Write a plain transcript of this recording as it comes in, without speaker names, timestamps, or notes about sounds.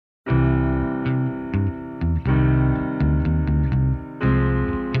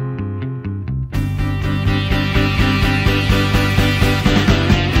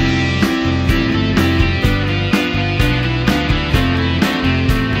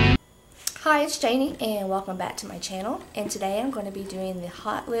Hi, it's Janie and welcome back to my channel, and today I'm going to be doing the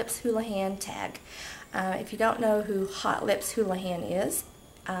Hot Lips Houlihan tag. If you don't know who Hot Lips Houlihan is,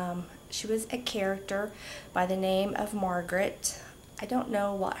 she was a character by the name of Margaret. I don't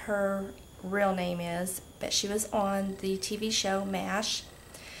know what her real name is, but she was on the TV show MASH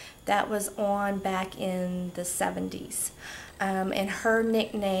that was on back in the 70s, and her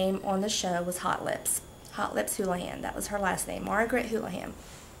nickname on the show was Hot Lips Houlihan. That was her last name, Margaret Houlihan.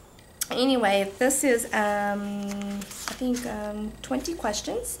 Anyway, this is, I think, 20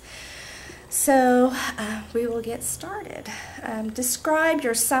 questions. So, we will get started. Describe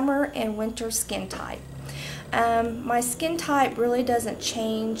your summer and winter skin type. My skin type really doesn't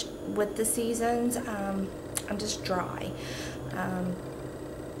change with the seasons. I'm just dry.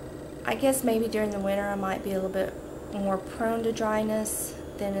 I guess maybe during the winter I might be a little bit more prone to dryness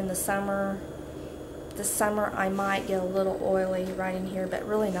than in the summer. The summer I might get a little oily right in here, but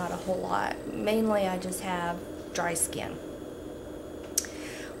really not a whole lot. Mainly I just have dry skin.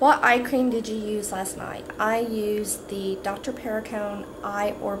 What eye cream did you use last night? I used the Dr. Perricone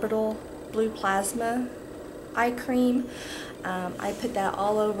Eye Orbital Blue Plasma eye cream. I put that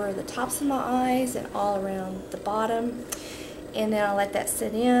all over the tops of my eyes and all around the bottom, and then I let that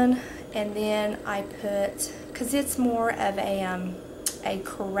sit in, and then I put, because it's more of a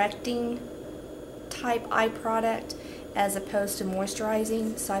correcting type eye product as opposed to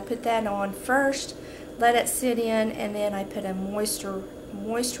moisturizing, so I put that on first, let it sit in, and then I put a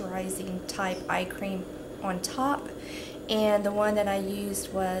moisturizing type eye cream on top. And the one that I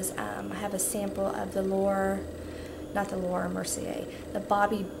used was, I have a sample of the the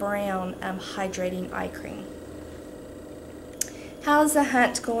Bobbi Brown hydrating eye cream. How's the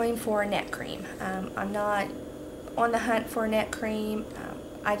hunt going for a neck cream? I'm not on the hunt for a neck cream.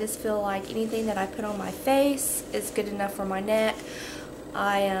 I just feel like anything that I put on my face is good enough for my neck.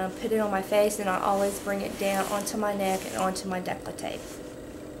 I put it on my face, and I always bring it down onto my neck and onto my décolleté.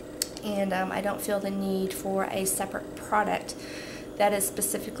 And I don't feel the need for a separate product that is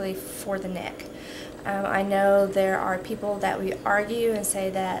specifically for the neck. I know there are people that we argue and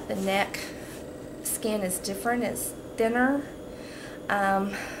say that the neck skin is different, it's thinner,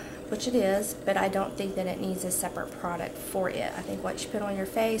 which it is, but I don't think that it needs a separate product for it. I think what you put on your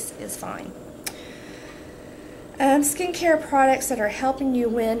face is fine. Skincare products that are helping you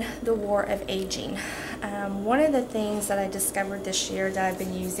win the war of aging. One of the things that I discovered this year that I've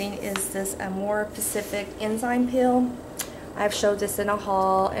been using is this More Pacific enzyme pill. I've showed this in a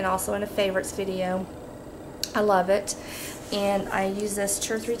haul and also in a favorites video. I love it, and I use this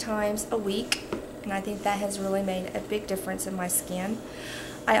 2 or 3 times a week, and I think that has really made a big difference in my skin.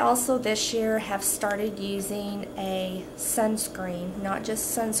 I also this year have started using a sunscreen, not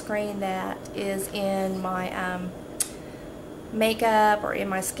just sunscreen that is in my makeup or in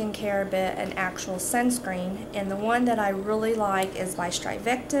my skincare, but an actual sunscreen. And the one that I really like is by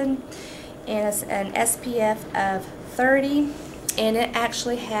Strivectin, and it's an SPF of 30, and it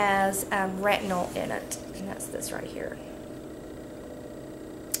actually has retinol in it, and that's this right here.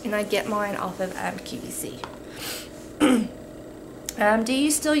 And I get mine off of QVC. Do you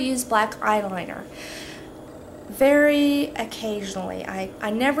still use black eyeliner? Very occasionally.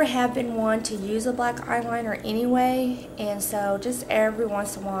 I never have been one to use a black eyeliner anyway, and so just every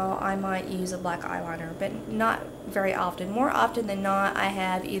once in a while I might use a black eyeliner, but not very often. More often than not, I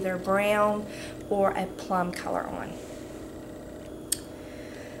have either brown or a plum color on.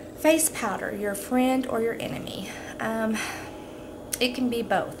 Face powder, your friend or your enemy? It can be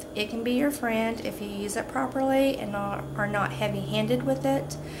both. It can be your friend if you use it properly and are not heavy-handed with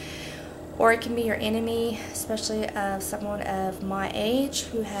it, or it can be your enemy, especially someone of my age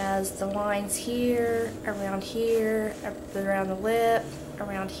who has the lines here, around the lip,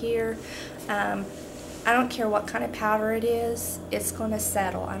 around here. I don't care what kind of powder it is, it's going to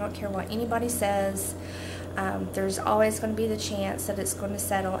settle. I don't care what anybody says. There's always going to be the chance that it's going to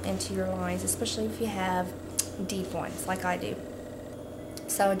settle into your lines, especially if you have deep ones like I do.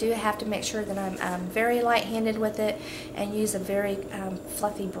 So I do have to make sure that I'm very light-handed with it and use a very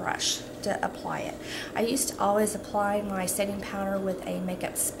fluffy brush to apply it. I used to always apply my setting powder with a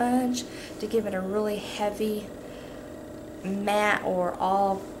makeup sponge to give it a really heavy matte or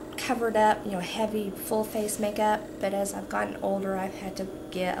all covered up, heavy full face makeup, but as I've gotten older I've had to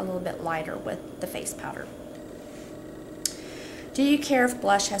get a little bit lighter with the face powder. Do you care if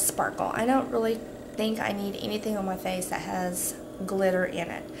blush has sparkle? I don't really think I need anything on my face that has glitter in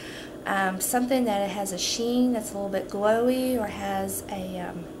it. Something that it has a sheen that's a little bit glowy or has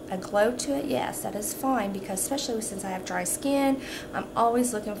a glow to it, yes, that is fine, because especially since I have dry skin, I'm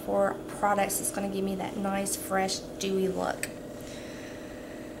always looking for products that's going to give me that nice, fresh, dewy look.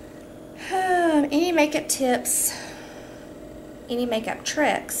 any makeup tips, any makeup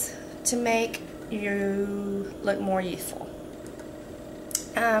tricks to make you look more youthful.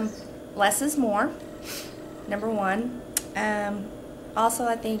 Less is more, number one. Also,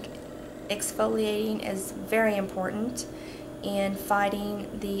 I think exfoliating is very important in fighting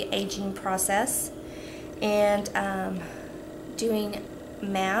the aging process, and doing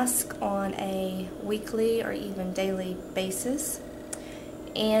mask on a weekly or even daily basis,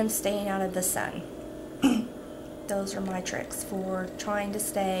 and staying out of the sun. Those are my tricks for trying to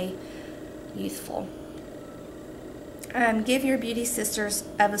stay youthful. Give your beauty sisters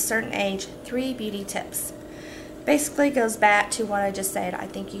of a certain age 3 beauty tips. Basically goes back to what I just said. I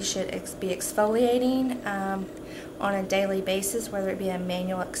think you should be exfoliating on a daily basis, whether it be a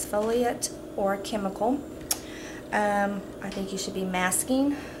manual exfoliant or a chemical. I think you should be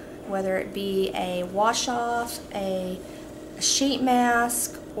masking, whether it be a wash off, a sheet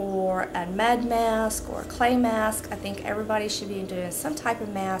mask, or a mud mask, or a clay mask. I think everybody should be doing some type of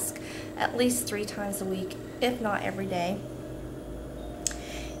mask at least 3 times a week, if not every day.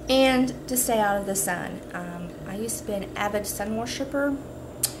 And to stay out of the sun. I used to be an avid sun worshiper,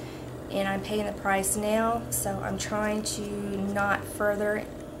 and I'm paying the price now, so I'm trying to not further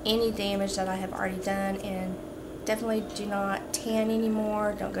any damage that I have already done, and definitely do not tan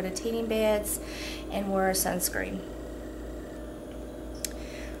anymore, don't go to tanning beds, and wear a sunscreen.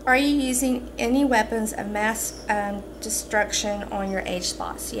 Are you using any weapons of mass destruction on your age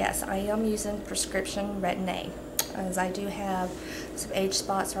spots? Yes, I am using prescription Retin-A, as I do have some age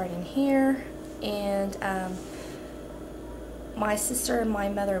spots right in here, and my sister and my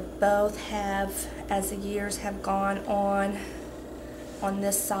mother both have, as the years have gone on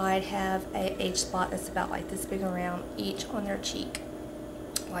this side, have a age spot that's about like this big around each on their cheek,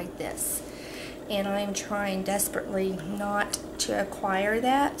 like this. And I am trying desperately not to acquire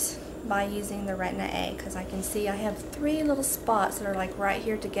that by using the Retin-A, because I can see I have 3 little spots that are like right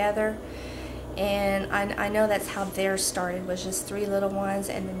here together, and I know that's how theirs started, was just 3 little ones,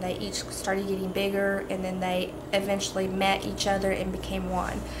 and then they each started getting bigger, and then they eventually met each other and became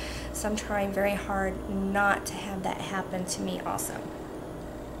one. So I'm trying very hard not to have that happen to me also.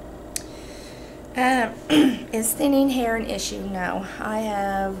 Is thinning hair an issue? No. I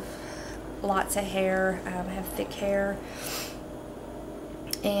have lots of hair. I have thick hair,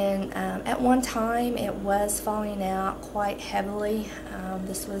 and at one time it was falling out quite heavily.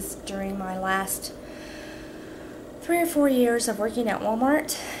 This was during my last 3 or 4 years of working at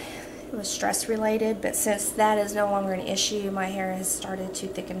Wal-Mart. It was stress related, but since that is no longer an issue, my hair has started to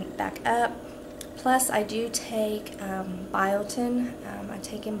thicken back up. Plus, I do take biotin. I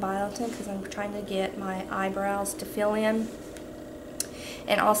take in biotin because I'm trying to get my eyebrows to fill in.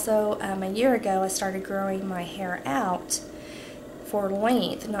 And also, a year ago, I started growing my hair out for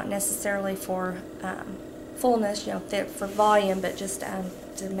length, not necessarily for fullness, you know, for volume, but just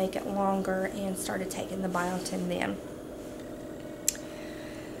to make it longer, and started taking the biotin then.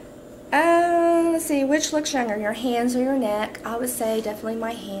 Let's see, which looks younger, your hands or your neck? I would say definitely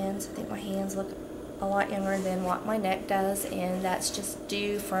my hands. I think my hands look a lot younger than what my neck does, and that's just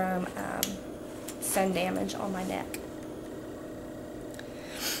due from sun damage on my neck.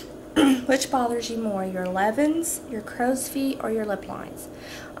 Which bothers you more, your 11s, your crow's feet, or your lip lines?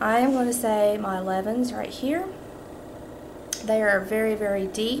 I am going to say my 11s right here. They are very, very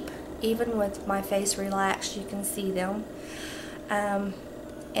deep. Even with my face relaxed, you can see them.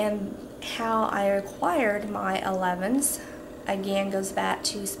 And how I acquired my 11s, again, goes back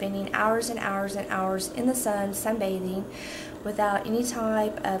to spending hours and hours and hours in the sun, sunbathing, without any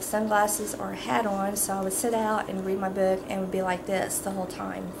type of sunglasses or hat on. So I would sit out and read my book and would be like this the whole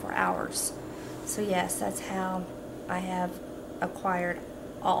time for hours. So yes, that's how I have acquired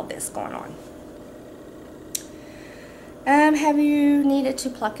all this going on. Have you needed to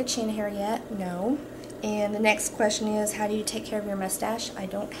pluck a chin hair yet? No. And the next question is, how do you take care of your mustache? I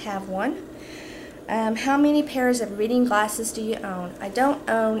don't have one. How many pairs of reading glasses do you own? I don't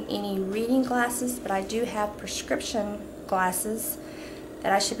own any reading glasses, but I do have prescription glasses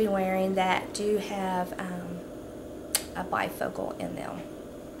that I should be wearing that do have a bifocal in them.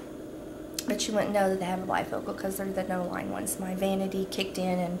 But you wouldn't know that they have a bifocal because they're the no-line ones. My vanity kicked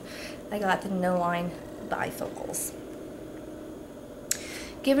in and I got the no-line bifocals.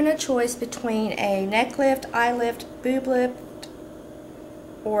 Given a choice between a neck lift, eye lift, boob lift,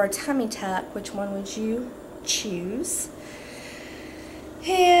 or a tummy tuck, which one would you choose?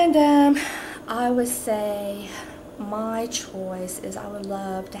 And I would say my choice is I would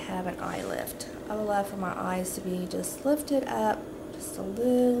love to have an eye lift. I would love for my eyes to be just lifted up just a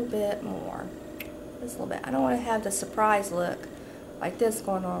little bit more. Just a little bit. I don't want to have the surprise look like this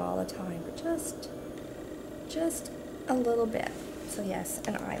going on all the time, but just a little bit. So yes,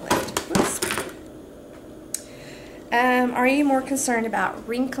 an eye lift. Whoops. Are you more concerned about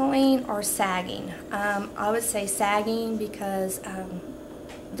wrinkling or sagging? I would say sagging because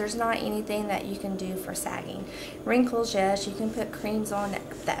there's not anything that you can do for sagging. Wrinkles, yes, you can put creams on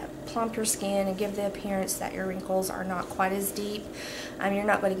that plump your skin and give the appearance that your wrinkles are not quite as deep. You're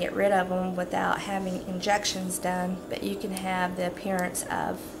not going to get rid of them without having injections done, but you can have the appearance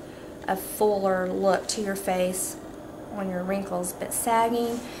of a fuller look to your face on your wrinkles. But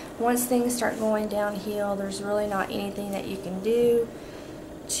sagging, once things start going downhill, there's really not anything that you can do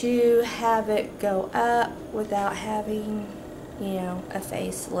to have it go up without having, you know, a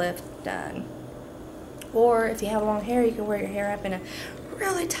facelift done. Or if you have long hair, you can wear your hair up in a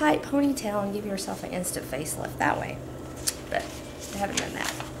really tight ponytail and give yourself an instant facelift that way. But I haven't done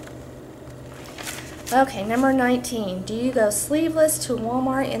that. Okay, number 19. Do you go sleeveless to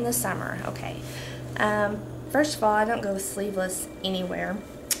Walmart in the summer? Okay. First of all, I don't go sleeveless anywhere.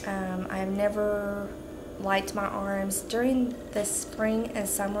 I've never liked my arms. During the spring and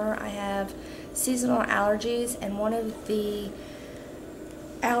summer, I have seasonal allergies, and one of the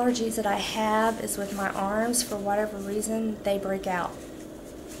allergies that I have is with my arms. For whatever reason, they break out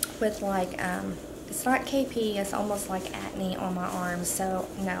with like, it's not KP, it's almost like acne on my arms. So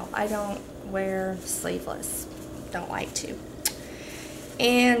no, I don't wear sleeveless. Don't like to.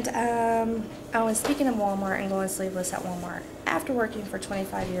 And oh, and speaking of Walmart and going sleeveless at Walmart, after working for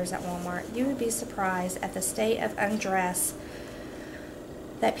 25 years at Walmart, you would be surprised at the state of undress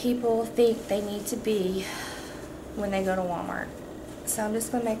that people think they need to be when they go to Walmart. So I'm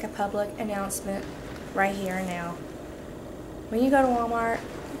just going to make a public announcement right here and now. When you go to Walmart,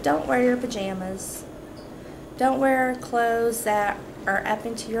 don't wear your pajamas. Don't wear clothes that are up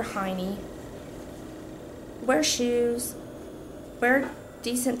into your hiney. Wear shoes. Wear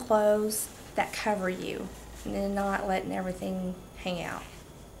decent clothes that cover you and then not letting everything hang out.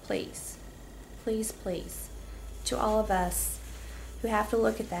 Please. Please, please. To all of us who have to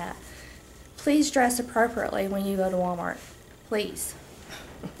look at that, please dress appropriately when you go to Walmart. Please.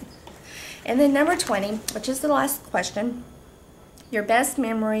 And then number 20, which is the last question, your best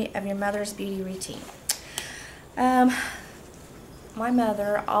memory of your mother's beauty routine. My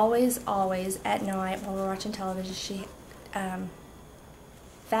mother always at night while we're watching television, she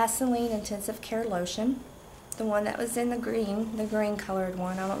Vaseline Intensive Care Lotion, the one that was in the green colored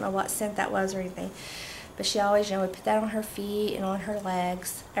one. I don't know what scent that was or anything, but she always, you know, would put that on her feet and on her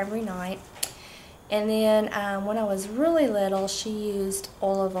legs every night. And then when I was really little, she used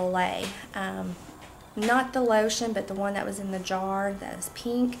oil of Olay. Not the lotion, but the one that was in the jar that was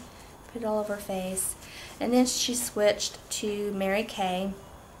pink. Put it all over her face. And then she switched to Mary Kay.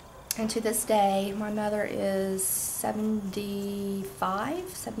 And to this day, my mother is 75,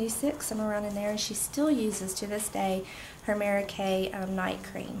 76, somewhere around in there, and she still uses to this day her Mary Kay night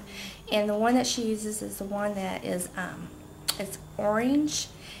cream. And the one that she uses is the one that is, it's orange,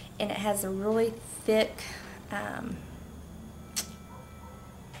 and it has a really thick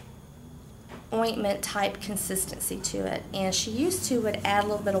ointment type consistency to it. And she used to would add a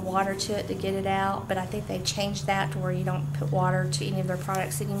little bit of water to it to get it out, but I think they changed that to where you don't put water to any of their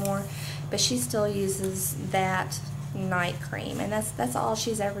products anymore. But she still uses that night cream, and that's all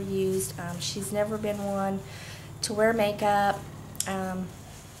she's ever used. She's never been one to wear makeup.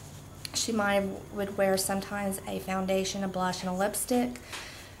 She would wear sometimes a foundation, a blush, and a lipstick,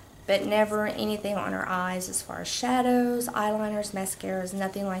 but never anything on her eyes as far as shadows, eyeliners, mascaras,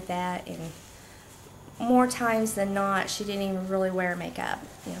 nothing like that. And more times than not, she didn't even really wear makeup.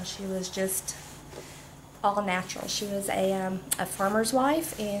 You know, she was just all natural. She was a farmer's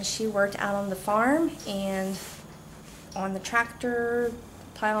wife, and she worked out on the farm and on the tractor,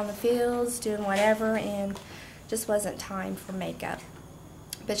 plowing the fields, doing whatever, and just wasn't time for makeup.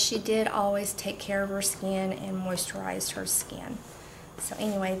 But she did always take care of her skin and moisturized her skin. So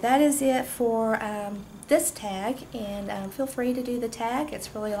anyway, that is it for this tag, and feel free to do the tag.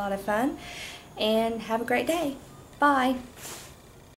 It's really a lot of fun. And have a great day. Bye.